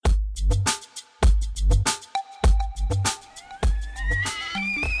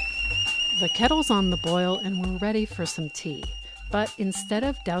The kettle's on the boil and we're ready for some tea. But instead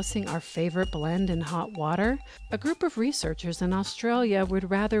of dousing our favorite blend in hot water, a group of researchers in Australia would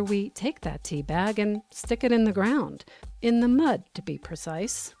rather we take that tea bag and stick it in the ground. In the mud, to be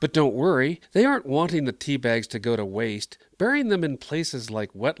precise. But don't worry, they aren't wanting the tea bags to go to waste. Burying them in places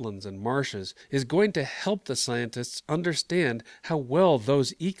like wetlands and marshes is going to help the scientists understand how well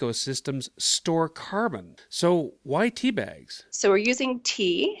those ecosystems store carbon. So why tea bags? So we're using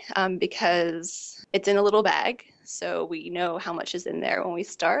tea because it's in a little bag. So we know how much is in there when we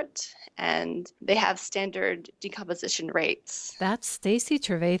start, and they have standard decomposition rates. That's Stacey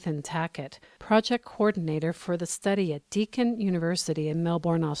Trevathan-Tackett, project coordinator for the study at Deakin University in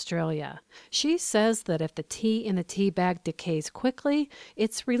Melbourne, Australia. She says that if the tea in the tea bag decays quickly,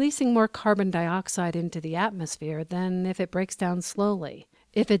 it's releasing more carbon dioxide into the atmosphere than if it breaks down slowly.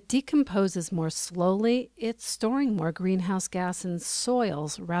 If it decomposes more slowly, it's storing more greenhouse gas in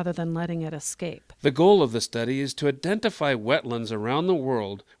soils rather than letting it escape. The goal of the study is to identify wetlands around the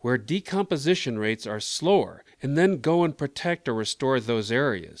world where decomposition rates are slower and then go and protect or restore those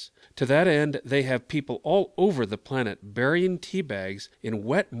areas. To that end, they have people all over the planet burying tea bags in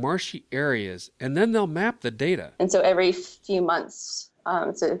wet, marshy areas, and then they'll map the data. And so every few months,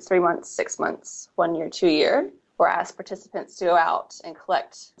 so 3 months, 6 months, 1 year, 2 year, we'll ask participants to go out and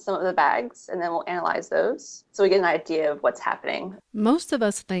collect some of the bags, and then we'll analyze those so we get an idea of what's happening. Most of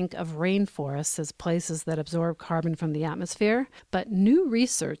us think of rainforests as places that absorb carbon from the atmosphere, but new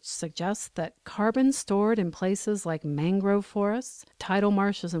research suggests that carbon stored in places like mangrove forests, tidal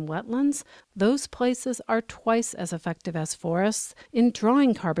marshes, and wetlands, those places are twice as effective as forests in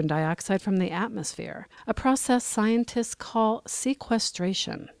drawing carbon dioxide from the atmosphere, a process scientists call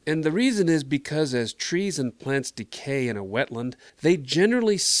sequestration. And the reason is because as trees and plants decay in a wetland, they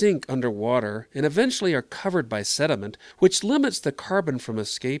generally sink underwater and eventually are covered by sediment, which limits the carbon from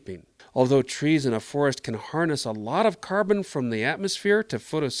escaping. Although trees in a forest can harness a lot of carbon from the atmosphere to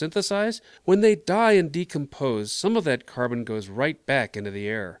photosynthesize, when they die and decompose, some of that carbon goes right back into the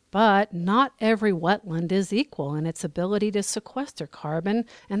air. But not every wetland is equal in its ability to sequester carbon,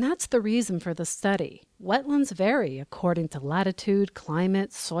 and that's the reason for the study. Wetlands vary according to latitude,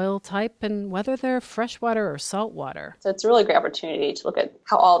 climate, soil type, and whether they're freshwater or saltwater. So it's a really great opportunity to look at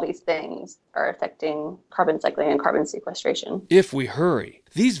how all these things are affecting carbon cycling and carbon sequestration. If we hurry,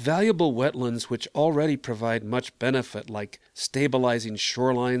 these valuable wetlands, which already provide much benefit like stabilizing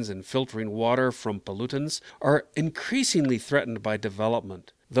shorelines and filtering water from pollutants, are increasingly threatened by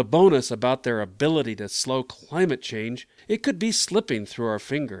development. The bonus about their ability to slow climate change, it could be slipping through our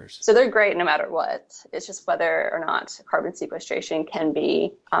fingers. So they're great no matter what. It's just whether or not carbon sequestration can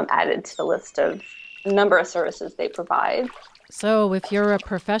be added to the list of the number of services they provide. So if you're a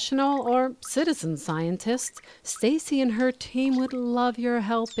professional or citizen scientist, Stacey and her team would love your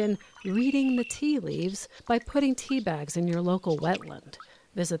help in reading the tea leaves by putting tea bags in your local wetland.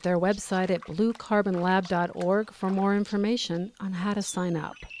 Visit their website at bluecarbonlab.org for more information on how to sign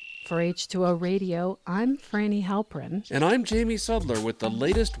up. For H2O Radio, I'm Franny Halprin. And I'm Jamie Sudler with the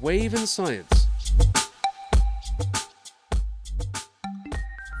latest wave in science.